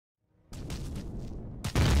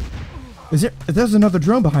There's another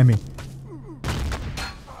drone behind me.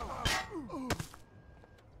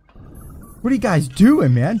 What are you guys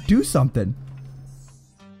doing, man? Do something.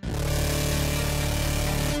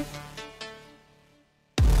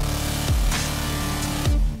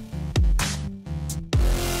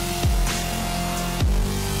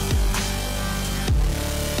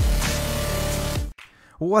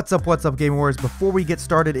 What's up, Game Warriors? Before we get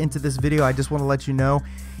started into this video, I just want to let you know,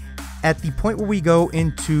 at the point where we go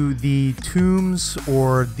into the tombs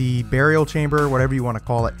or the burial chamber, whatever you want to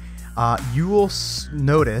call it, you will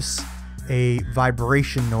notice a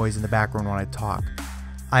vibration noise in the background when I talk.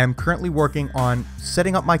 I am currently working on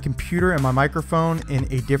setting up my computer and my microphone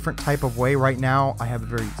in a different type of way. Right now, I have a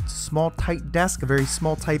very small, tight desk, a very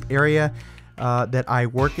small, type area that I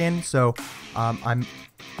work in. So I'm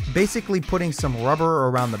basically putting some rubber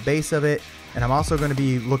around the base of it, and I'm also going to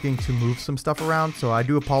be looking to move some stuff around. So I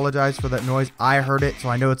do apologize for that noise. I heard it, so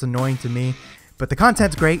I know it's annoying to me, but the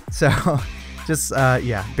content's great. So just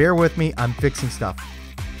yeah, bear with me. I'm fixing stuff.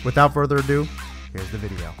 Without further ado, here's the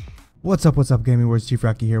video. What's up, Gaming Wars? Chief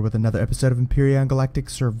Rocky here with another episode of Empyrion Galactic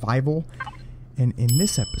Survival. And in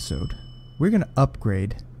this episode, we're going to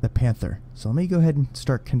upgrade the Panther. So let me go ahead and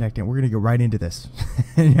start connecting. We're going to go right into this.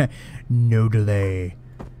 No delay.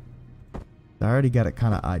 I already got a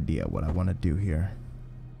kind of idea what I want to do here.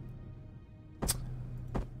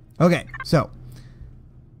 Okay, so.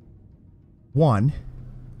 One.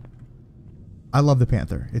 I love the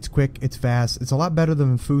Panther. It's quick, it's fast. It's a lot better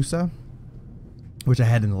than Fusa, which I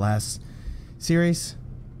had in the last series.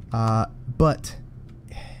 But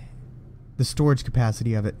the storage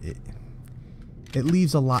capacity of it, it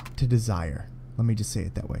leaves a lot to desire. Let me just say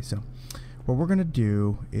it that way. So what we're going to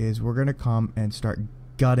do is we're going to come and start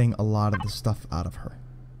gutting a lot of the stuff out of her.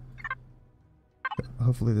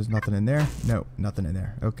 Hopefully there's nothing in there. No, nothing in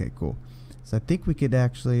there. Okay, cool. So I think we could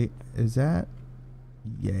actually, is that?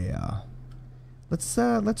 Yeah.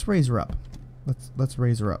 Let's raise her up. Let's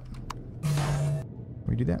raise her up. Can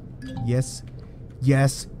we do that? Yes.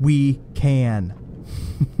 Yes, we can.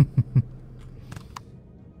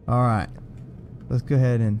 Alright. Let's go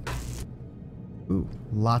ahead and... Ooh,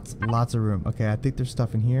 lots of room. Okay, I think there's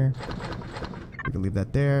stuff in here. We can leave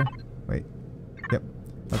that there. Wait. Yep.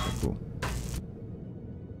 Okay, cool.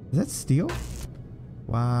 Is that steel?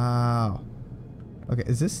 Wow. Okay,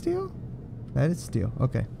 is this steel? That is steel.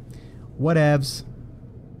 Okay. Whatevs.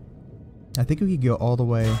 I think we could go all the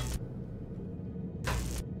way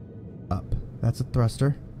up. That's a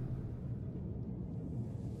thruster.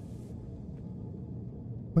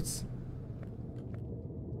 What's...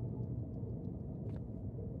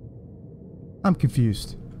 I'm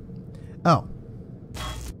confused. Oh.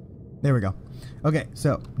 There we go. Okay,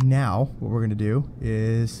 so now what we're going to do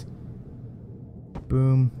is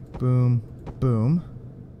boom, boom, boom,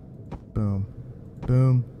 boom,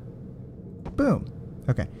 boom, boom.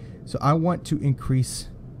 Okay, so I want to increase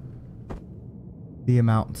the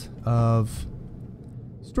amount of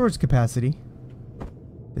storage capacity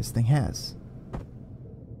this thing has.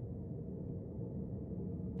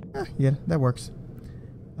 Yeah, that works.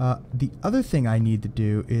 The other thing I need to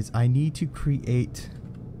do is I need to create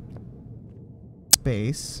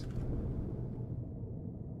space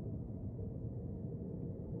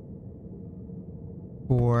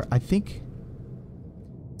for, I think,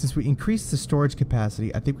 since we increased the storage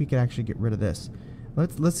capacity, I think we could actually get rid of this.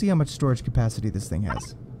 Let's see how much storage capacity this thing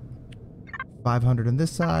has. 500 on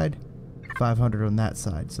this side, 500 on that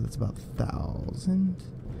side, so that's about 1,000.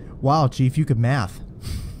 Wow, Chief, you could math.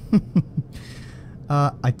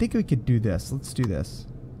 I think we could do this. Let's do this.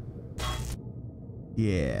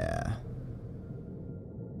 Yeah.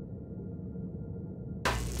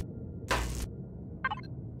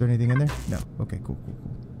 Is there anything in there? No. Okay, cool.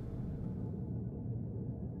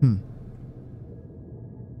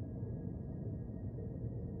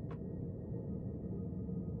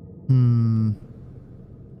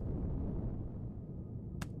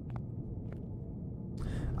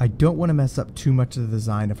 I don't want to mess up too much of the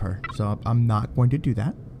design of her, so I'm not going to do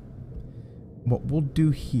that. What we'll do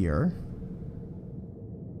here...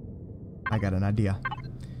 I got an idea.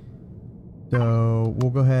 So we'll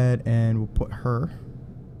go ahead and we'll put her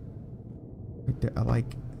right there. I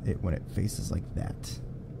like it when it faces like that.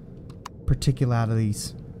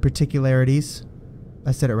 Particularities.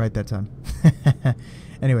 I said it right that time.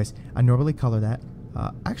 Anyways, I normally color that.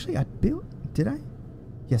 Actually, did I?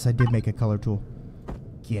 Yes, I did make a color tool.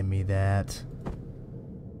 Give me that.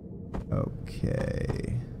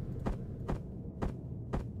 Okay.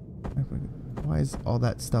 Why is all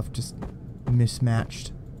that stuff just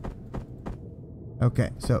mismatched?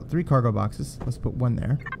 Okay, so 3 cargo boxes. Let's put one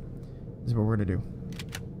there. This is what we're gonna do.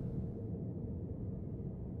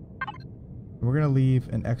 We're going to leave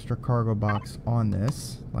an extra cargo box on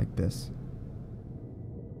this, like this.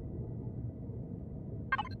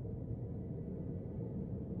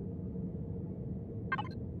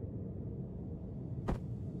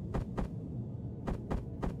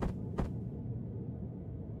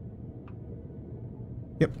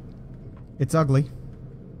 Yep. It's ugly.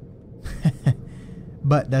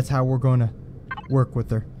 But that's how we're going to work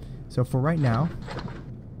with her. So for right now,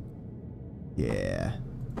 yeah,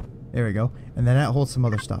 there we go. And then that holds some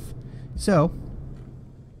other stuff. So,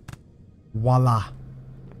 voila.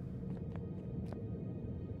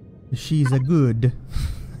 She's a good.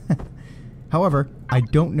 However, I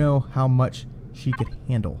don't know how much she could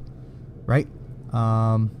handle, right?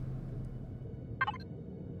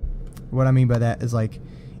 What I mean by that is, like,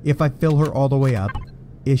 if I fill her all the way up,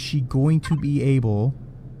 is she going to be able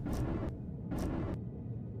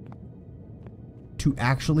to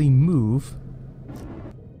actually move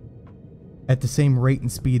at the same rate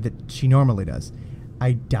and speed that she normally does?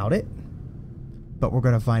 I doubt it, but we're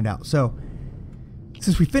going to find out. So,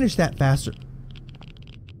 since we finished that faster...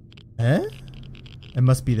 It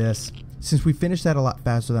must be this. Since we finished that a lot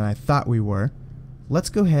faster than I thought we were, let's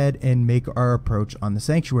go ahead and make our approach on the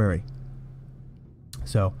sanctuary.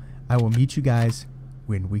 So, I will meet you guys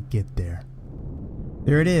when we get there.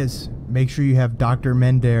 There it is. Make sure you have Dr.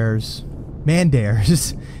 Mandare's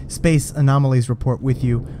Space Anomalies report with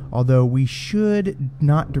you, although we should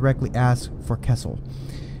not directly ask for Kessel.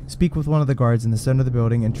 Speak with one of the guards in the center of the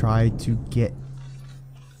building and try to get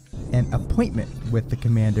an appointment with the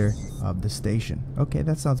commander of the station. Okay,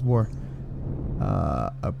 that sounds more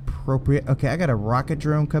appropriate. Okay, I got a rocket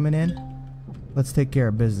drone coming in. Let's take care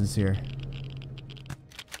of business here.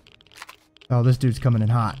 Oh, this dude's coming in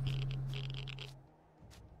hot.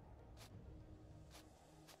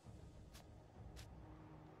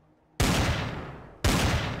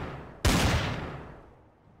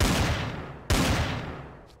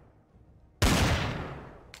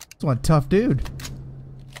 This one tough dude.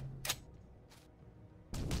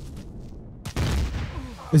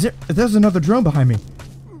 There's another drone behind me.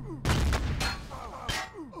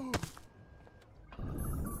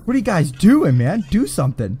 What are you guys doing, man? Do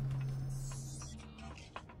something.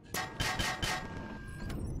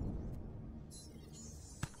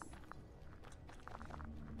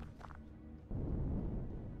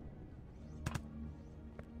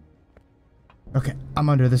 Okay, I'm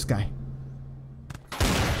under this guy.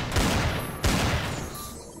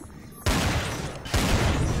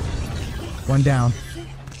 One down.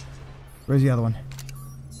 Where's the other one?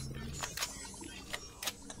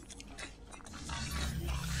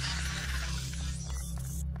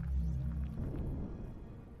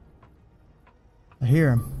 I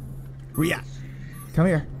hear him. Where you at? Come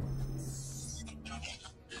here.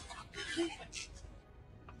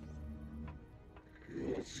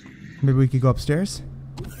 Maybe we could go upstairs?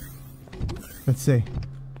 Let's see.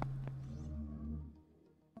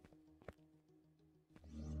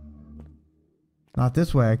 Not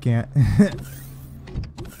this way, I can't.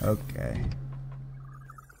 Okay.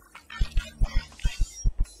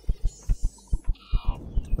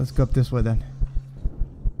 Let's go up this way then.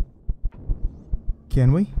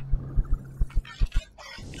 Can we?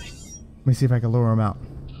 Let me see if I can lure him out.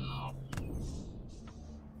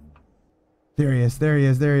 There he is, there he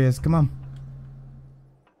is, there he is. Come on.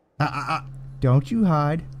 Don't you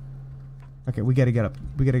hide. Okay, we gotta get up.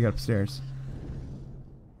 We gotta get upstairs.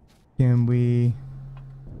 Can we...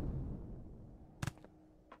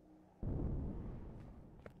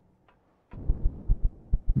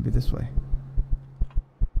 Maybe this way.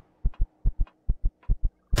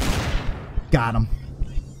 Got him.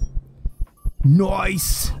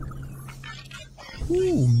 Nice!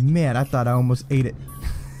 Ooh, man, I thought I almost ate it.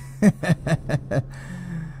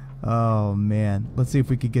 Oh, man. Let's see if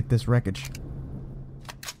we could get this wreckage.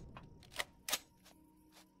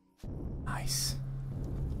 Nice.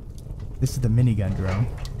 This is the minigun drone.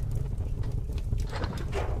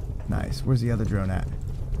 Nice. Where's the other drone at?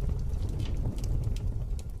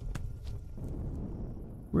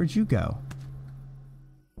 Where'd you go?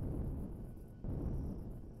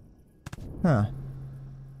 Huh.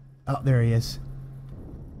 Oh, there he is.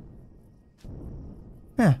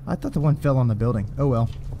 Huh, I thought the one fell on the building. Oh well.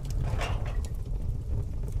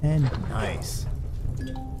 And nice.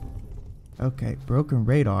 Okay, broken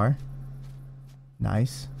radar.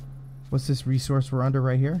 Nice. What's this resource we're under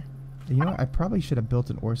right here? You know what? I probably should have built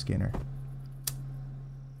an ore scanner.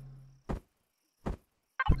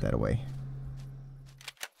 Put that away.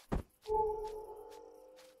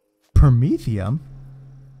 Promethium?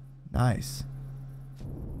 Nice.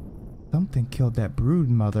 Something killed that brood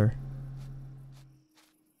mother.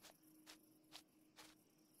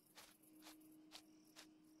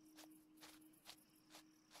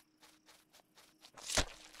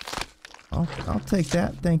 I'll take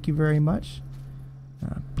that. Thank you very much.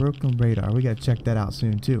 Broken radar. We gotta check that out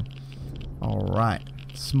soon too. Alright.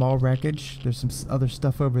 Small wreckage. There's some other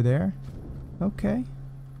stuff over there. Okay.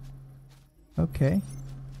 Okay.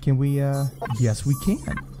 Can we, yes we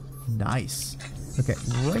can. Nice. Okay,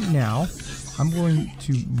 right now, I'm going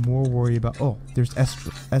to more worry about, oh, there's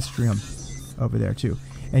Estrium over there too.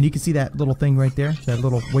 And you can see that little thing right there, that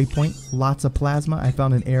little waypoint. Lots of plasma. I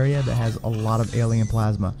found an area that has a lot of alien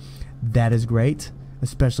plasma. That is great,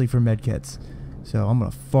 especially for medkits. So I'm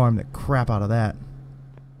going to farm the crap out of that.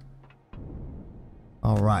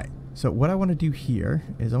 Alright, so what I want to do here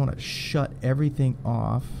is I want to shut everything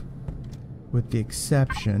off with the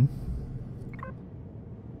exception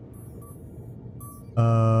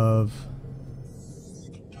of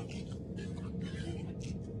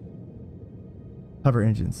hover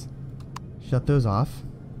engines. Shut those off.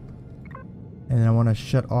 And then I want to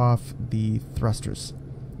shut off the thrusters.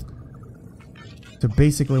 So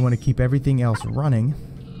basically I want to keep everything else running,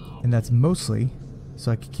 and that's mostly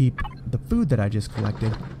so I can keep the food that I just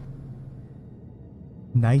collected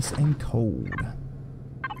nice and cold.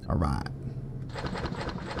 Alright.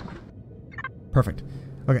 Perfect.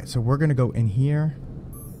 Okay, so we're gonna go in here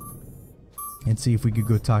and see if we could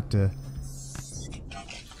go talk to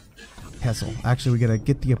Kessel. Actually, we gotta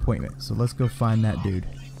get the appointment, so let's go find that dude.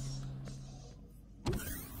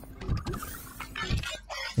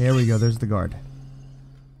 There we go, there's the guard.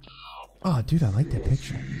 Oh, dude, I like that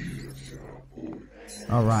picture.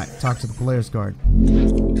 Alright, talk to the Polaris guard.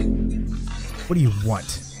 What do you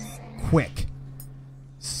want? Quick.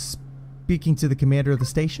 Speaking to the commander of the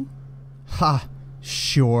station? Ha,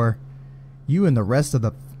 sure. You and the rest of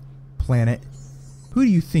the planet. Who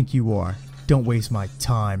do you think you are? Don't waste my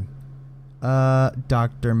time.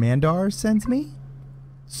 Dr. Mandar sends me?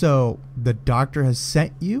 So, the doctor has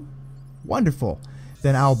sent you? Wonderful.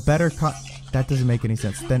 Then I'll better that doesn't make any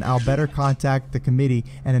sense. Then I'll better contact the committee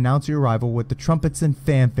and announce your arrival with the trumpets and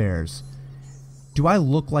fanfares. Do I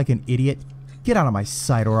look like an idiot? Get out of my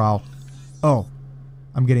sight or I'll... Oh,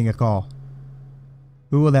 I'm getting a call.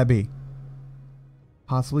 Who will that be?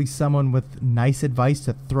 Possibly someone with nice advice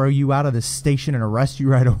to throw you out of the station and arrest you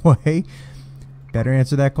right away? Better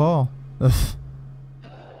answer that call. Ugh.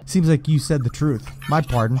 Seems like you said the truth. My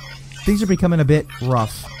pardon. Things are becoming a bit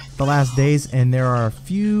rough the last days, and there are a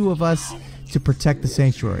few of us to protect the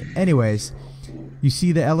sanctuary. Anyways, you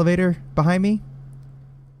see the elevator behind me?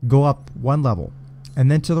 Go up one level,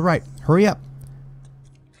 and then to the right. Hurry up.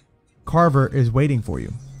 Carver is waiting for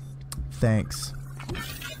you. Thanks.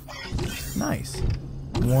 Nice.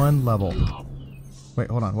 One level. Wait,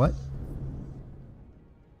 hold on. What?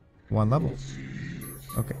 One level.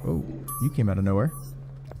 Okay. Oh, you came out of nowhere.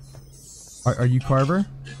 Are you Carver?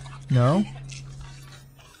 No.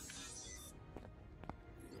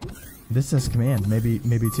 This says command. Maybe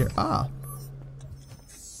it's here. Ah.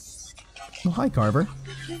 Well, hi, Carver.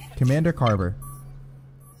 Commander Carver.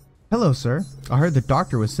 Hello, sir. I heard the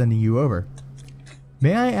doctor was sending you over.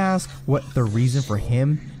 May I ask what the reason for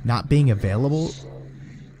him not being available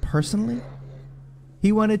personally?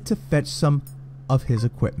 He wanted to fetch some of his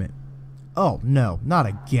equipment. Oh, no, not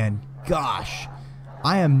again. Gosh.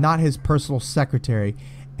 I am not his personal secretary,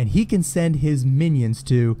 and he can send his minions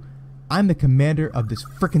to... I'm the commander of this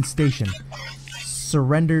frickin' station.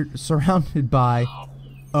 Surrounded by...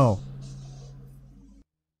 Oh.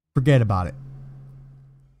 Forget about it.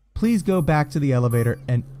 Please go back to the elevator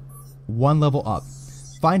and one level up.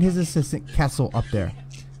 Find his assistant Kessel up there.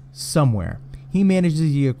 Somewhere. He manages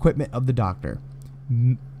the equipment of the doctor.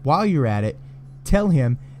 While you're at it, tell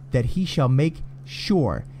him that he shall make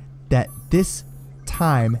sure that this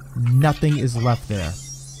time nothing is left there.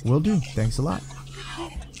 Will do. Thanks a lot.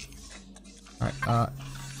 Alright, I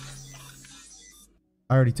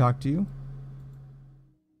already talked to you.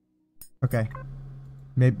 Okay.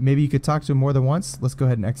 Maybe you could talk to him more than once. Let's go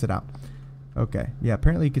ahead and exit out. Okay. Yeah,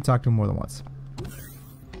 apparently you could talk to him more than once.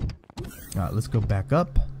 Alright, let's go back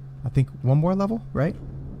up. I think one more level, right?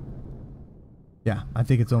 Yeah, I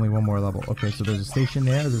think it's only one more level. Okay, so there's a station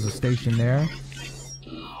there. There's a station there.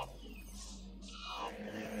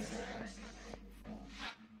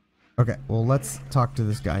 Okay, well, let's talk to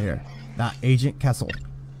this guy here. Agent Kessel.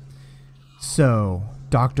 So,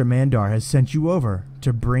 Dr. Mandar has sent you over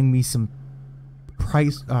to bring me some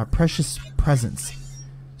precious presents.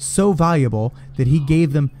 So valuable that he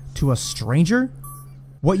gave them to a stranger?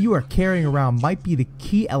 What you are carrying around might be the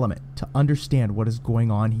key element to understand what is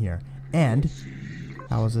going on here. And,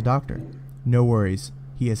 how is the doctor? No worries,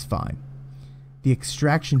 he is fine. The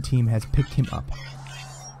extraction team has picked him up.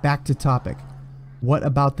 Back to topic. What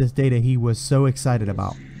about this data he was so excited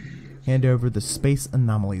about? Hand over the Space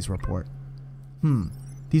Anomalies report.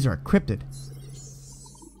 These are encrypted.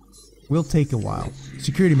 Will take a while.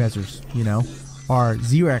 Security measures, you know. Our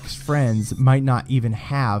ZIRAX friends might not even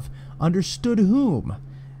have understood whom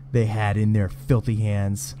they had in their filthy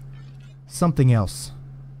hands. Something else.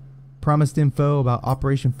 Promised info about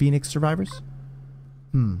Operation Phoenix survivors?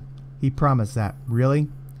 He promised that. Really?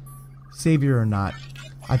 Savior or not,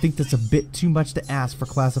 I think that's a bit too much to ask for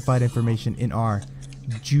classified information in our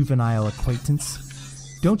juvenile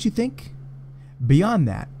acquaintance. Don't you think? Beyond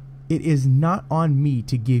that, it is not on me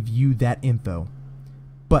to give you that info.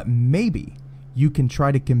 But maybe you can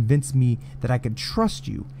try to convince me that I can trust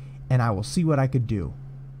you, and I will see what I could do.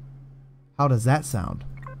 How does that sound?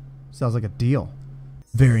 Sounds like a deal.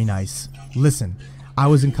 Very nice. Listen, I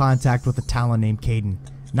was in contact with a Talon named Caden,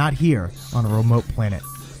 not here, on a remote planet,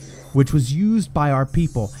 which was used by our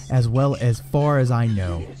people as well as far as I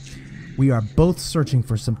know. We are both searching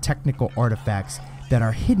for some technical artifacts that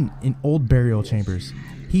are hidden in old burial chambers.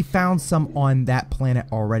 He found some on that planet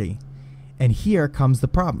already. And here comes the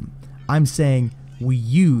problem. I'm saying we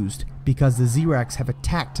used because the ZIRAX have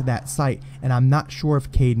attacked that site, and I'm not sure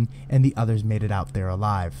if Caden and the others made it out there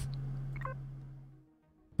alive.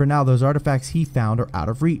 For now, those artifacts he found are out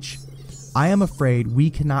of reach. I am afraid we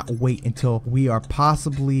cannot wait until we are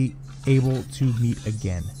possibly able to meet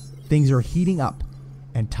again. Things are heating up,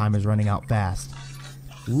 and time is running out fast.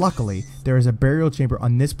 Luckily, there is a burial chamber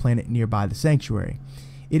on this planet nearby the sanctuary.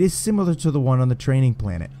 It is similar to the one on the training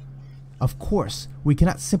planet. Of course, we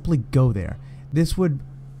cannot simply go there. This would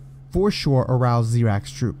for sure arouse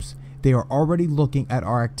ZIRAX troops. They are already looking at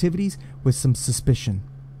our activities with some suspicion.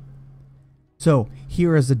 So,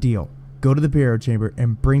 here is the deal. Go to the burial chamber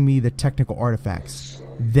and bring me the technical artifacts.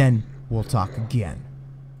 Then we'll talk again.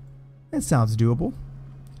 That sounds doable.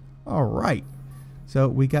 Alright. So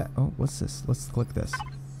we got... Oh, what's this? Let's click this.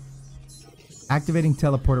 Activating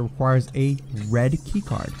teleporter requires a red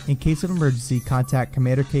keycard. In case of emergency, contact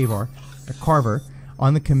Commander Carver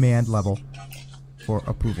on the command level for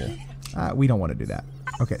approval. We don't want to do that.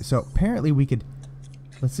 Okay, so apparently we could...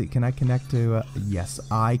 Let's see, can I connect to... yes,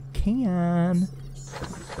 I can.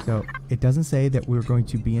 So it doesn't say that we're going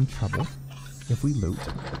to be in trouble if we loot.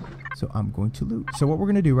 So I'm going to loot. So what we're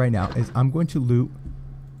going to do right now is I'm going to loot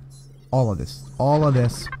all of this. All of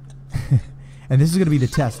this. And this is going to be the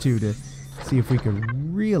test too, to see if we could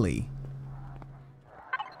really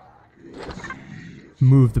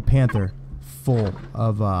move the Panther full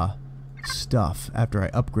of stuff after I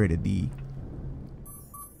upgraded the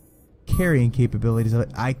carrying capabilities of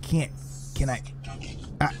it. I can't. Can I?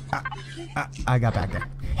 I got back there.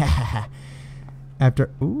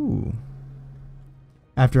 After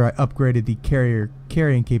I upgraded the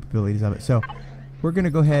carrying capabilities of it. So we're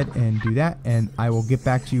gonna go ahead and do that, and I will get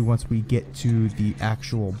back to you once we get to the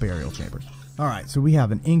actual burial chambers. Alright, so we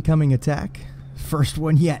have an incoming attack. First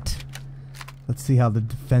one yet. Let's see how the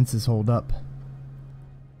defenses hold up.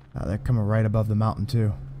 They're coming right above the mountain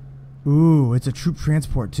too. Ooh, it's a troop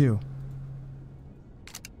transport too.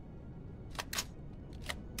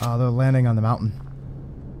 Oh, they're landing on the mountain.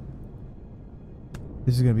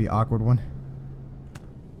 This is going to be an awkward one.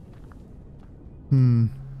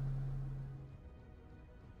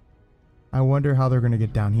 I wonder how they're going to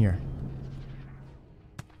get down here.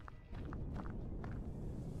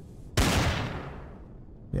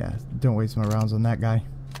 Yeah, don't waste my rounds on that guy.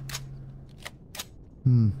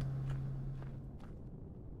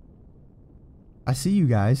 I see you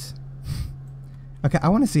guys. Okay, I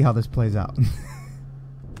want to see how this plays out.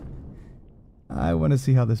 I want to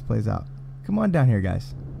see how this plays out. Come on down here,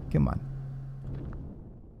 guys. Come on.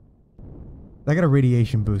 I got a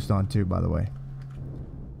radiation boost on too, by the way.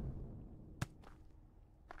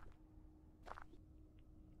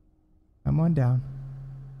 Come on down.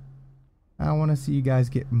 I want to see you guys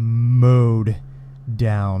get mowed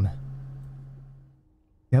down.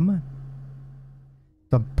 Come on.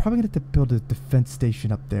 So I'm probably going to have to build a defense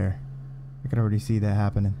station up there. I can already see that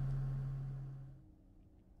happening.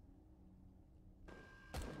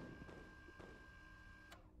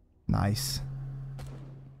 Nice.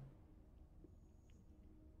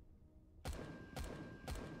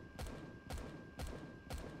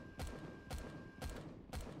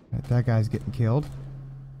 Right, that guy's getting killed.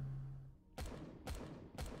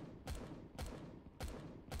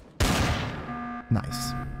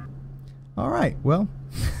 Nice. Alright, well.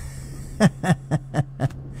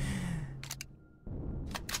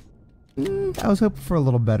 I was hoping for a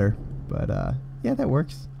little better, but yeah, that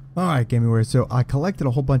works. Alright, Gaming Warriors, so I collected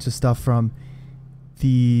a whole bunch of stuff from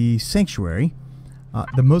the sanctuary.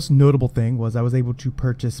 The most notable thing was I was able to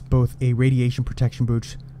purchase both a radiation protection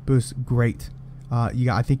boost, great.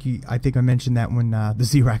 Yeah, I think I mentioned that when the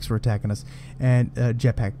ZIRAX were attacking us, and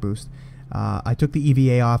jetpack boost. I took the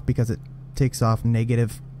EVA off because it takes off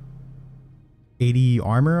negative 80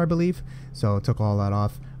 armor, I believe. So I took all that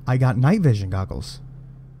off. I got night vision goggles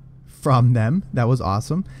from them. That was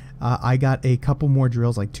awesome. I got a couple more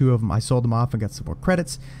drills, like 2 of them. I sold them off and got some more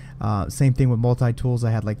credits. Same thing with multi-tools.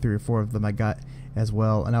 I had like 3 or 4 of them I got as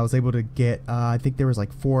well. And I was able to get, I think there was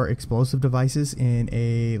like 4 explosive devices in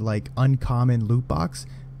a like uncommon loot box.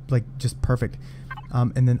 Like just perfect.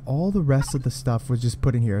 And then all the rest of the stuff was just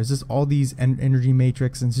put in here. It's just all these energy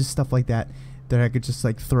matrix and just stuff like that that I could just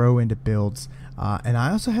like throw into builds. And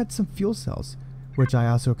I also had some fuel cells, which I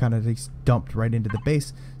also kind of just dumped right into the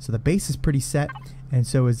base. So the base is pretty set, and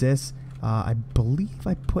so is this. I believe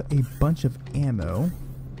I put a bunch of ammo.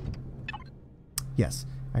 Yes,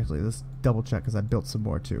 actually, let's double check because I built some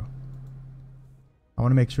more too. I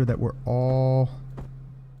want to make sure that we're all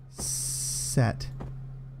set.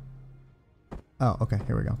 Oh, okay,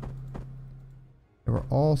 here we go. We're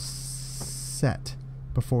all set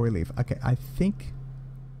before we leave. Okay, I think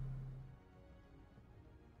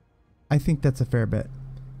that's a fair bit.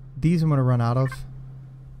 These I'm gonna run out of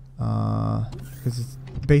because it's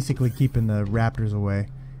basically keeping the raptors away.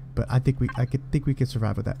 But I think we could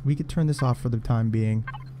survive with that. We could turn this off for the time being,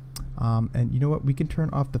 and you know what? We can turn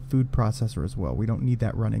off the food processor as well. We don't need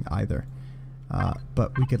that running either.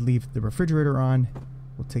 But we could leave the refrigerator on.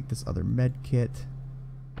 We'll take this other med kit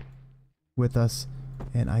with us,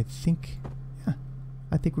 and I think, yeah,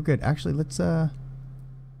 I think we're good. Actually, let's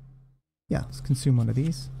let's consume one of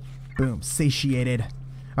these. Boom, satiated.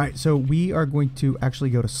 All right, so we are going to actually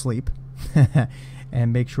go to sleep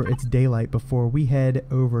and make sure it's daylight before we head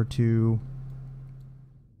over to,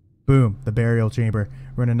 boom, the burial chamber.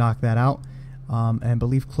 We're gonna knock that out,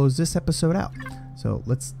 and close this episode out. So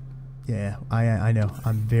let's, yeah, I know,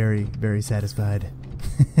 I'm very, very satisfied.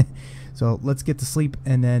 So let's get to sleep,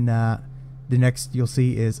 and then the next you'll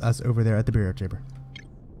see is us over there at the burial chamber.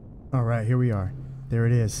 All right, here we are. There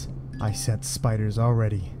it is. I sense spiders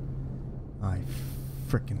already. I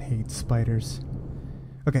freaking hate spiders.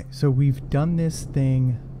 Okay, so we've done this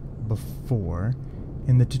thing before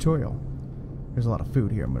in the tutorial. There's a lot of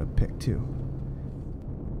food here I'm going to pick too.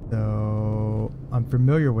 So I'm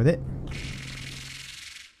familiar with it.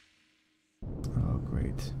 Oh,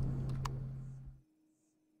 great.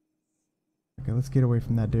 Okay, let's get away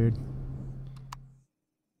from that dude.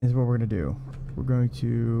 This is what we're going to do. We're going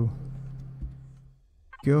to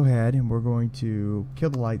go ahead and we're going to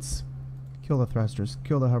kill the lights, kill the thrusters,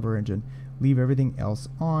 kill the hover engine, leave everything else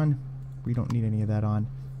on. We don't need any of that on.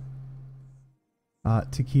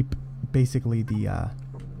 To keep basically the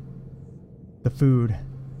food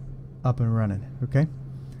up and running. Okay.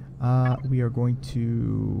 We are going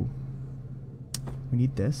to. We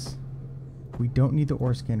need this. We don't need the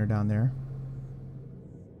ore scanner down there.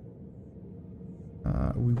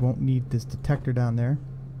 We won't need this detector down there.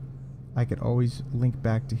 I could always link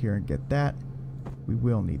back to here and get that. We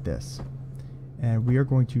will need this. And we are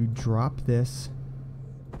going to drop this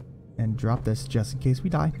and drop this just in case we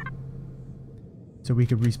die. So we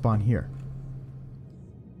could respawn here.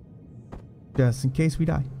 Just in case we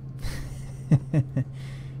die.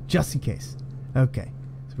 Just in case. Okay.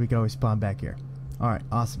 So we can always spawn back here. Alright,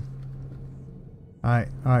 awesome.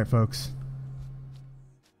 Alright folks.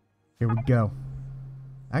 Here we go.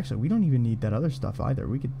 Actually, we don't even need that other stuff either.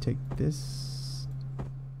 We could take this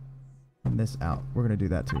and this out. We're going to do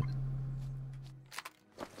that too.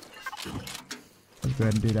 Let's go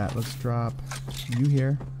ahead and do that. Let's drop you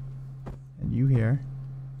here and you here.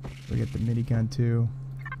 We'll get the minigun too.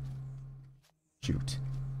 Shoot.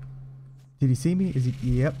 Did he see me? Is he?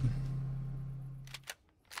 Yep.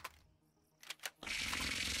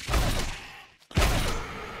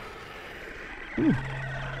 Ooh.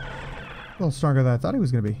 A little stronger than I thought he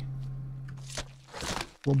was going to be.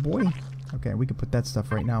 Well, boy. Okay, we can put that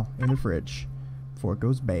stuff right now in the fridge before it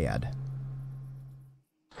goes bad.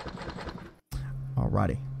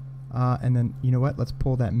 Alrighty. And then, you know what? Let's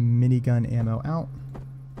pull that minigun ammo out.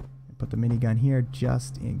 Put the minigun here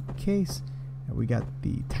just in case. And we got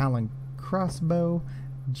the Talon crossbow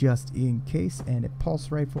just in case. And a pulse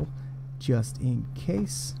rifle just in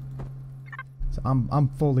case. So I'm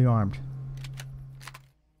fully armed.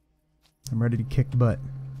 I'm ready to kick butt.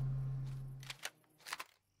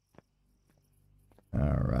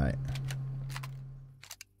 Alright.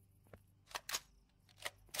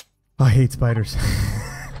 I hate spiders.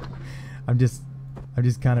 I'm just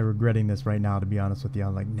kind of regretting this right now, to be honest with you.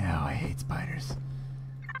 I'm like, no, I hate spiders.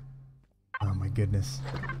 Oh my goodness.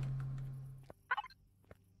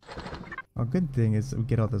 Oh, good thing is we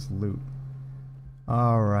get all this loot.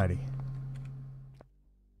 Alrighty.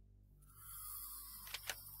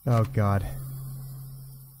 Oh god.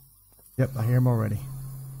 Yep, I hear him already.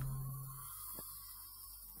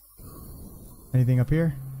 Anything up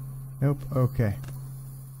here? Nope. Okay.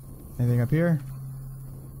 Anything up here?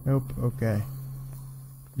 Nope. Okay.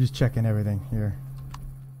 Just checking everything here.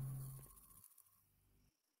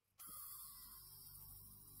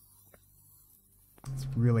 It's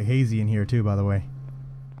really hazy in here too, by the way.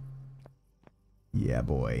 Yeah,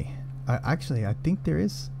 boy. Actually, I think there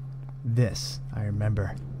is this. I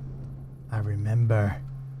remember. I remember.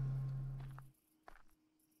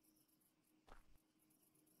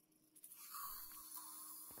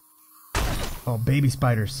 Oh, baby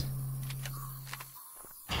spiders.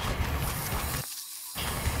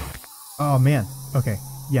 Oh, man. Okay.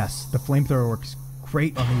 Yes, the flamethrower works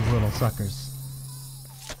great on these little suckers.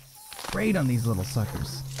 Great on these little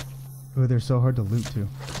suckers. Oh, they're so hard to loot, too.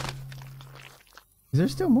 Is there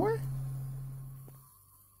still more?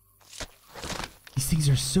 These things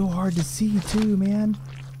are so hard to see, too, man.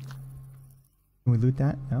 Can we loot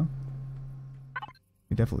that? No?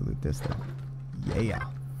 We definitely loot this, though. Yeah.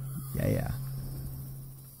 Yeah.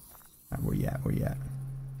 Alright, where you at? Where you at?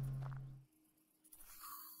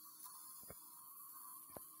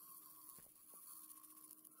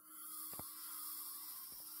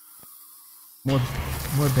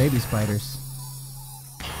 More baby spiders.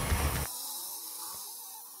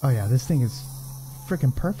 Oh yeah, this thing is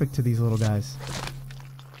freaking perfect to these little guys.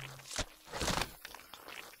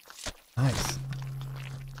 Nice.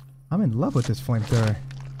 I'm in love with this flamethrower.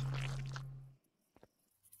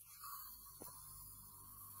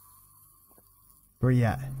 Where you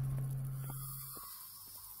at?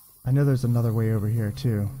 I know there's another way over here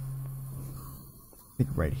too. I think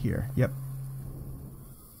right here. Yep.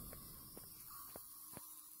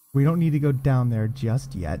 We don't need to go down there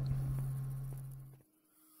just yet.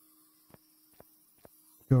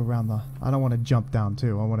 Go around the... I don't want to jump down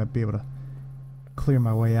too. I want to be able to clear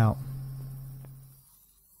my way out.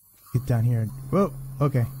 Get down here. Whoa!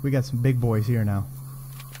 Okay, we got some big boys here now.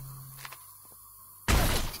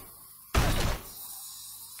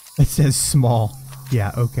 It says small.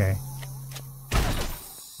 Yeah, okay.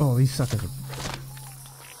 Oh, these suckers are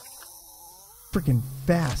freaking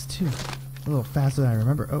fast too. A little faster than I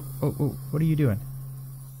remember. Oh, what are you doing?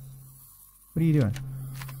 What are you doing?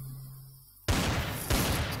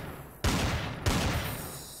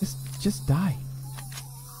 Just die.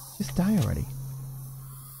 Just die already.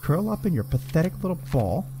 Curl up in your pathetic little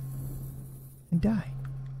ball and die.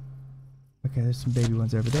 Okay, there's some baby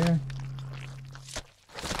ones over there.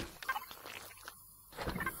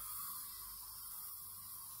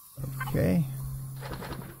 Okay.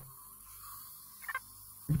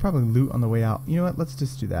 We could probably loot on the way out. You know what? Let's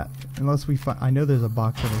just do that. Unless we find... I know there's a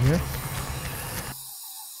box over here.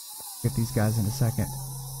 Get these guys in a second.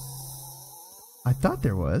 I thought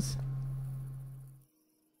there was.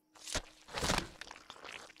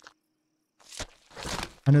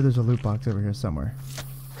 I know there's a loot box over here somewhere.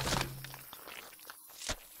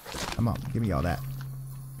 Come on, give me all that.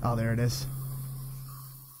 Oh, there it is.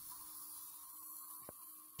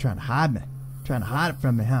 Trying to hide me. Trying to hide it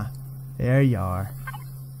from me, huh? There you are.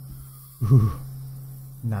 Ooh.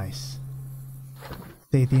 Nice.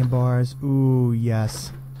 Sathium bars. Ooh,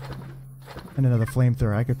 yes. And another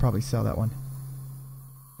flamethrower. I could probably sell that one.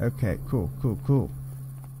 Okay, cool.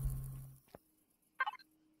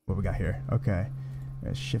 What we got here? Okay.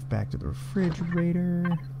 Let's shift back to the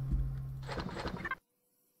refrigerator.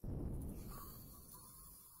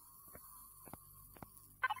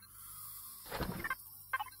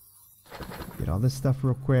 Get all this stuff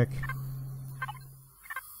real quick.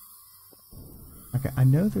 Okay, I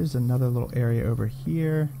know there's another little area over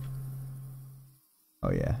here.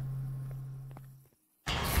 Oh yeah.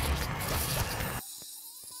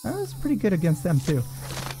 I was pretty good against them too.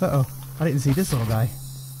 Uh-oh, I didn't see this little guy.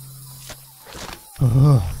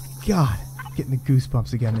 Oh, God. Getting the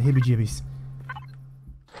goosebumps again, the hibby-jibbies.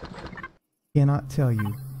 Cannot tell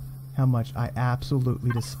you how much I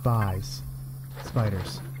absolutely despise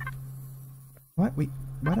spiders. What? Wait,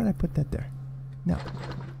 why did I put that there? No.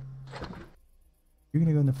 You're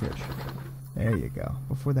gonna go in the fridge. There you go.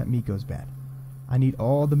 Before that meat goes bad. I need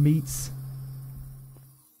all the meats.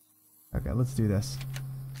 Okay, let's do this.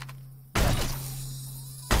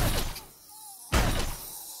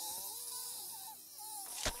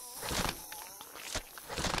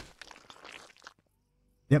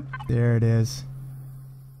 Yep, there it is.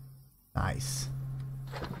 Nice.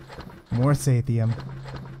 More Sathium.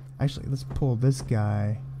 Actually, let's pull this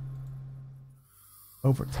guy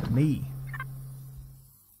over to me.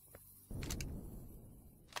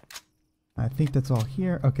 I think that's all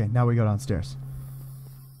here. Okay, now we go downstairs.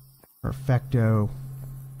 Perfecto.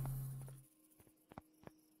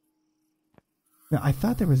 Now, I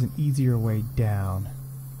thought there was an easier way down.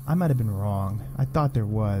 I might have been wrong. I thought there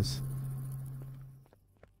was.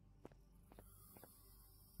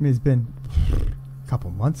 I mean, it's been a couple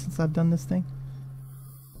months since I've done this thing.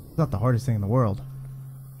 It's not the hardest thing in the world.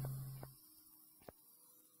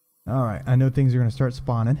 Alright, I know things are going to start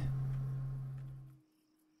spawning.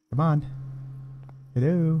 Come on.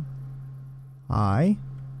 Hello. Hi.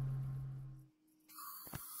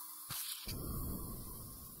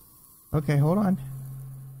 Okay, hold on.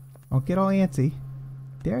 Don't get all antsy.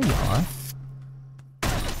 There you are.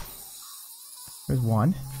 There's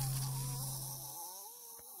one.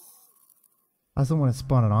 I just don't want to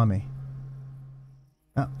spawn it on me.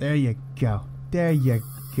 Oh, there you go. There you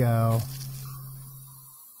go.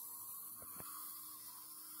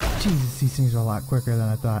 Jesus, these things are a lot quicker than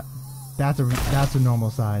I thought. That's a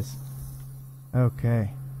normal size.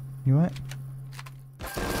 Okay. You know what?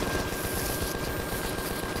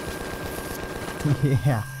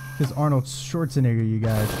 Yeah, this Arnold Schwarzenegger, you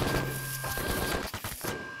guys.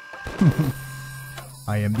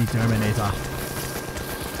 I am the Terminator.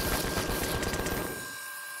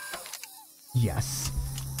 Yes.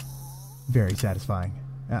 Very satisfying.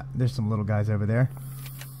 There's some little guys over there.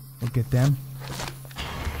 We'll get them.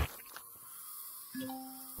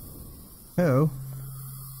 Oh.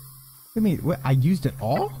 I mean, what, I used it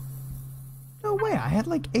all? No way, I had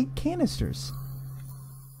like 8 canisters.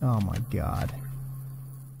 Oh my god.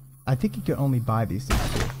 I think you can only buy these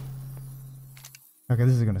things too. Okay,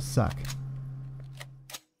 this is gonna suck.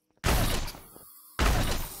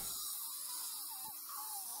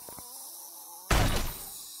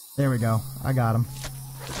 There we go. I got him.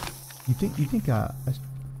 You think a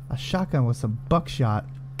shotgun with some buckshot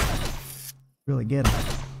really get him?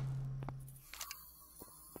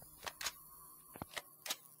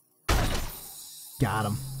 Got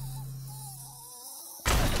him.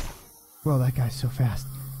 Whoa, that guy's so fast.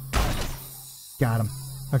 Got him.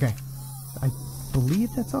 Okay. I believe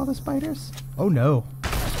that's all the spiders? Oh no.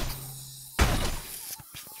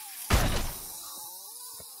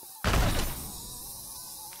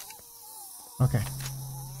 Okay.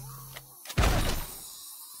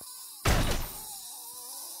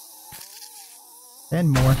 And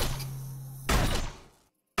more.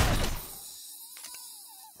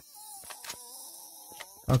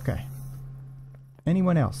 Okay.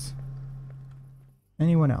 Anyone else?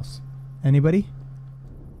 Anyone else? Anybody?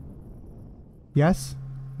 Yes?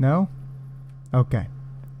 No? Okay.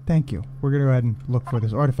 Thank you. We're gonna go ahead and look for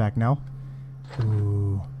this artifact now.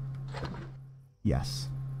 Ooh. Yes.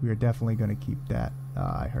 We are definitely gonna keep that.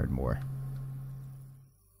 I heard more.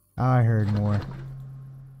 I heard more.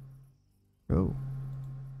 Oh.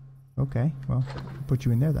 Okay. Well, I'll put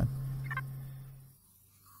you in there then.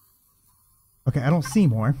 Okay, I don't see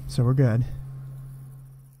more, so we're good.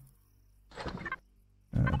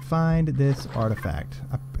 Find this artifact.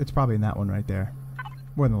 It's probably in that one right there.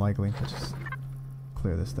 More than likely. Let's just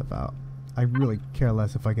clear this stuff out. I really care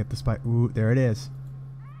less if I get the spike. Ooh, there it is.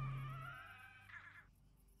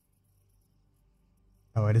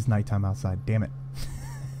 Oh, it is nighttime outside. Damn it.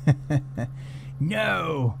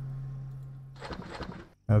 No!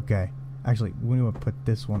 Okay. Actually, we need to put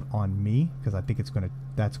this one on me because I think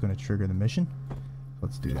that's gonna trigger the mission.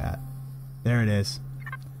 Let's do that. There it is.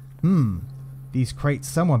 These crates,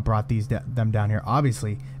 someone brought them down here.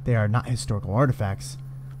 Obviously, they are not historical artifacts.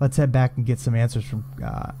 Let's head back and get some answers from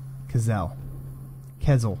Kezel.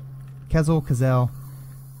 Kezel,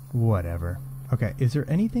 whatever. Okay, is there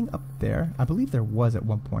anything up there? I believe there was at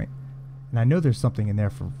one point. And I know there's something in there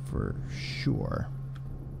for sure.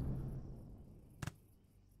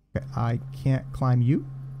 Okay, I can't climb you.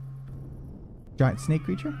 Giant snake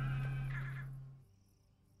creature?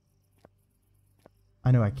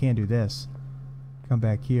 I know I can do this. Come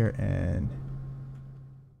back here and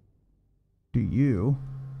do you.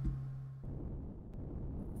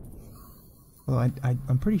 Well,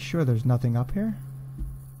 I'm pretty sure there's nothing up here.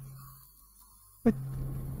 But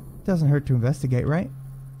it doesn't hurt to investigate, right?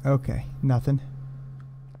 Okay, nothing.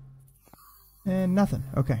 And nothing.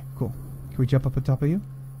 Okay, cool. Can we jump up on top of you?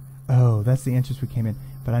 Oh, that's the entrance we came in.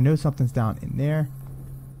 But I know something's down in there.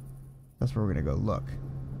 That's where we're going to go look.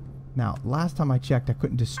 Now, last time I checked, I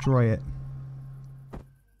couldn't destroy it.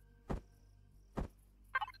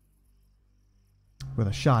 With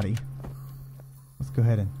a shotty. Let's go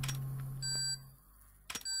ahead and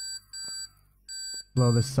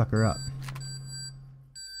blow this sucker up.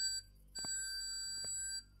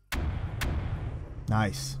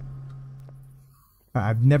 Nice.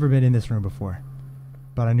 I've never been in this room before,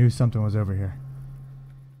 but I knew something was over here.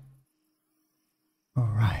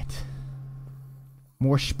 Alright.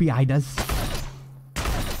 More spiders.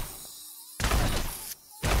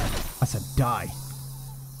 I said die.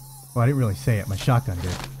 Well, I didn't really say it. My shotgun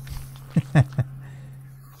did.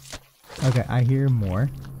 Okay, I hear more.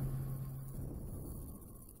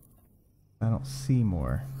 I don't see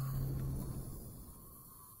more.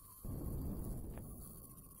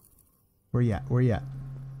 Where you at? Where you at?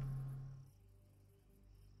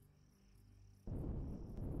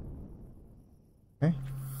 Okay.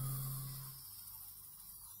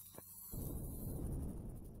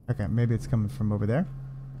 Okay, maybe it's coming from over there.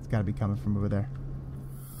 It's gotta be coming from over there.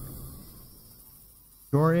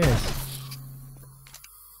 Sure is.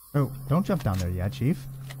 Oh, don't jump down there yet, Chief.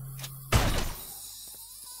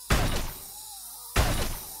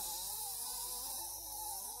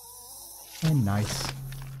 And nice.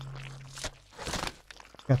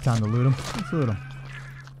 Got time to loot him. Let's loot him.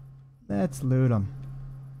 Let's loot him.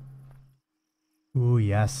 Ooh,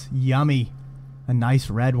 yes. Yummy. A nice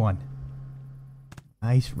red one.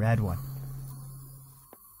 Nice red one.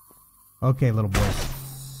 Okay, little boys.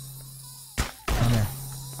 Come here.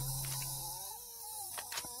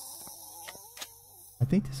 I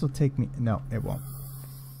think this will take me... No, it won't.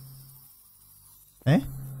 Eh?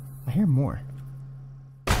 I hear more.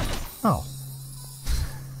 Oh.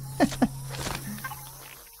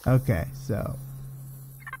 Okay, so...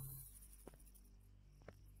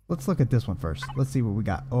 let's look at this one first. Let's see what we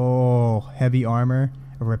got. Oh, heavy armor.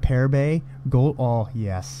 A repair bay. Gold. Oh,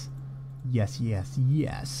 yes. Yes, yes,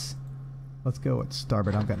 yes. Let's go at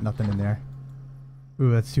starboard. I've got nothing in there. Ooh,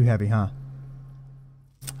 that's too heavy, huh?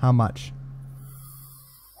 How much?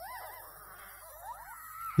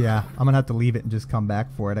 Yeah, I'm gonna have to leave it and just come back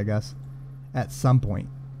for it, I guess. At some point.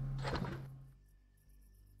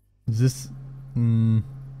 Is this...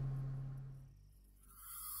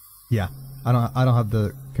 yeah, I don't have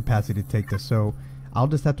the capacity to take this, so I'll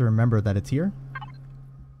just have to remember that it's here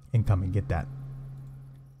and come and get that.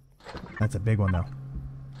 That's a big one, though.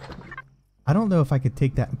 I don't know if I could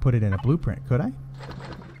take that and put it in a blueprint, could I?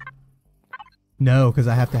 No, because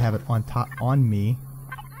I have to have it on me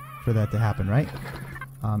for that to happen, right?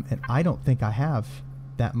 And I don't think I have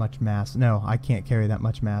that much mass. No, I can't carry that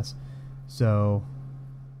much mass. So...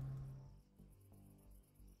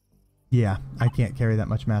 yeah, I can't carry that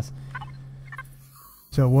much mass.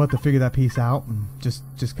 So we'll have to figure that piece out and just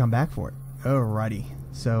come back for it. Alrighty.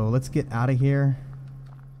 So let's get out of here.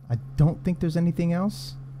 I don't think there's anything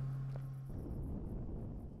else.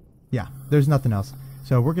 Yeah, there's nothing else.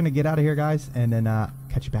 So we're going to get out of here, guys, and then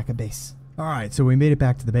catch you back at base. Alright, so we made it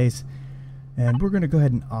back to the base. And we're going to go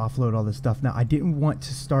ahead and offload all this stuff. Now, I didn't want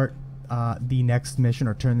to start the next mission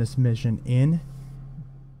or turn this mission in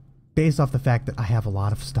based off the fact that I have a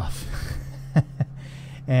lot of stuff.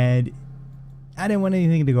 And I didn't want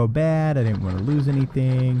anything to go bad. I didn't want to lose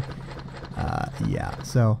anything. Yeah,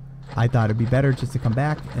 so I thought it'd be better just to come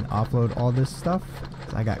back and offload all this stuff.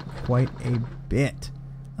 I got quite a bit.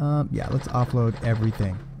 Yeah, let's offload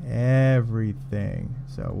everything. Everything.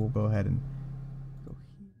 So we'll go ahead and go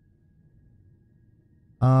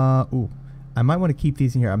here. Ooh, I might want to keep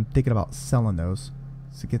these in here. I'm thinking about selling those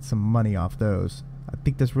to get some money off those. I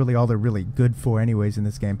think that's really all they're really good for anyways in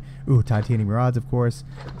this game. Ooh, titanium rods, of course.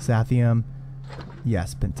 Sathium.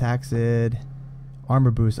 Yes, pentaxid.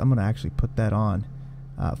 Armor boost. I'm going to actually put that on.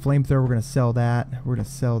 Flamethrower, we're going to sell that. We're going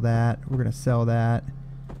to sell that. We're going to sell that.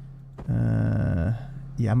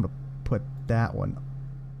 Yeah, I'm going to put that one.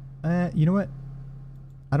 You know what?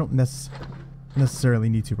 I don't necessarily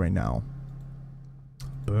need to right now.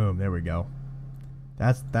 Boom, there we go.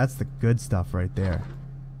 That's the good stuff right there.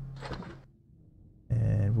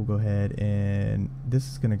 And we'll go ahead and this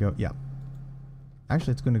is going to go, yeah.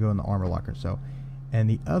 Actually, it's going to go in the armor locker. So, and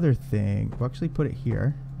the other thing, we'll actually put it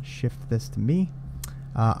here. Shift this to me.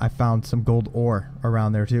 I found some gold ore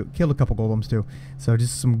around there too. Killed a couple golems too. So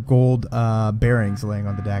just some gold bearings laying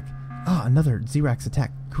on the deck. Ah, another ZIRAX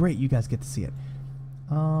attack. Great, you guys get to see it.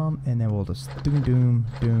 And then we'll just doom, doom,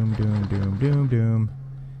 doom, doom, doom, doom, doom.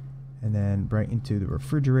 And then right into the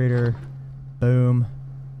refrigerator. Boom.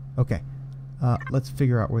 Okay. Let's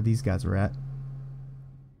figure out where these guys are at.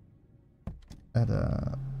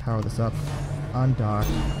 Power this up. Undock.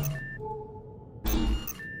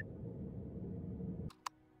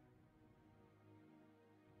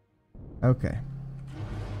 Okay.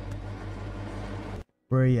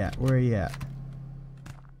 Where are you at? Where are you at?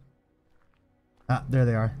 Ah, there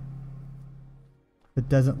they are. It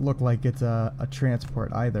doesn't look like it's a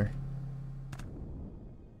transport either.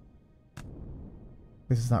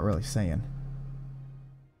 This is not really saying.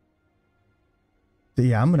 So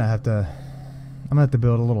yeah, I'm gonna have to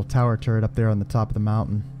build a little tower turret up there on the top of the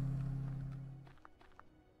mountain.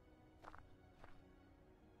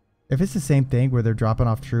 If it's the same thing where they're dropping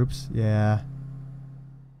off troops, yeah.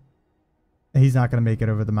 He's not going to make it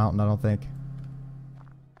over the mountain, I don't think.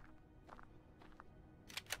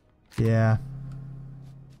 Yeah.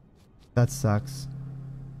 That sucks.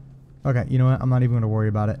 Okay, you know what? I'm not even going to worry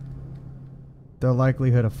about it. The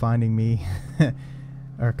likelihood of finding me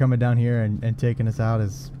or coming down here and taking us out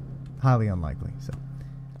is highly unlikely. So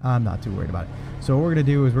I'm not too worried about it. So what we're going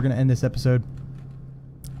to do is we're going to end this episode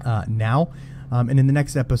now. And in the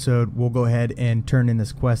next episode, we'll go ahead and turn in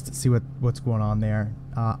this quest to see what's going on there.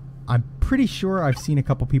 I'm pretty sure I've seen a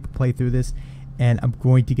couple people play through this, and I'm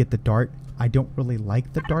going to get the dart. I don't really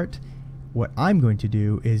like the dart. What I'm going to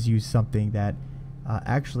do is use something that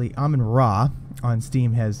actually Amin Ra on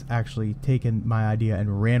Steam has actually taken my idea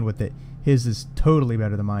and ran with it. His is totally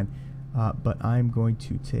better than mine. But I'm going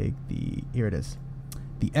to take here it is,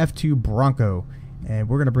 the F2 Bronco, and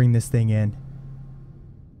we're going to bring this thing in.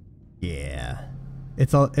 Yeah,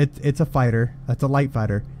 it's a fighter. It's a light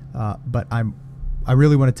fighter, but I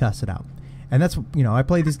really want to test it out, and that's, you know, I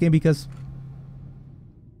played this game because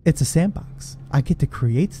it's a sandbox. I get to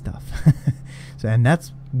create stuff, so, and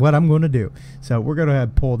that's what I'm going to do. So we're going to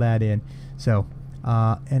pull that in. So,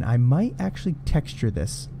 and I might actually texture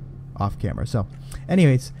this off camera. So,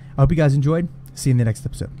 anyways, I hope you guys enjoyed. See you in the next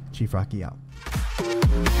episode. Chief Rocky out.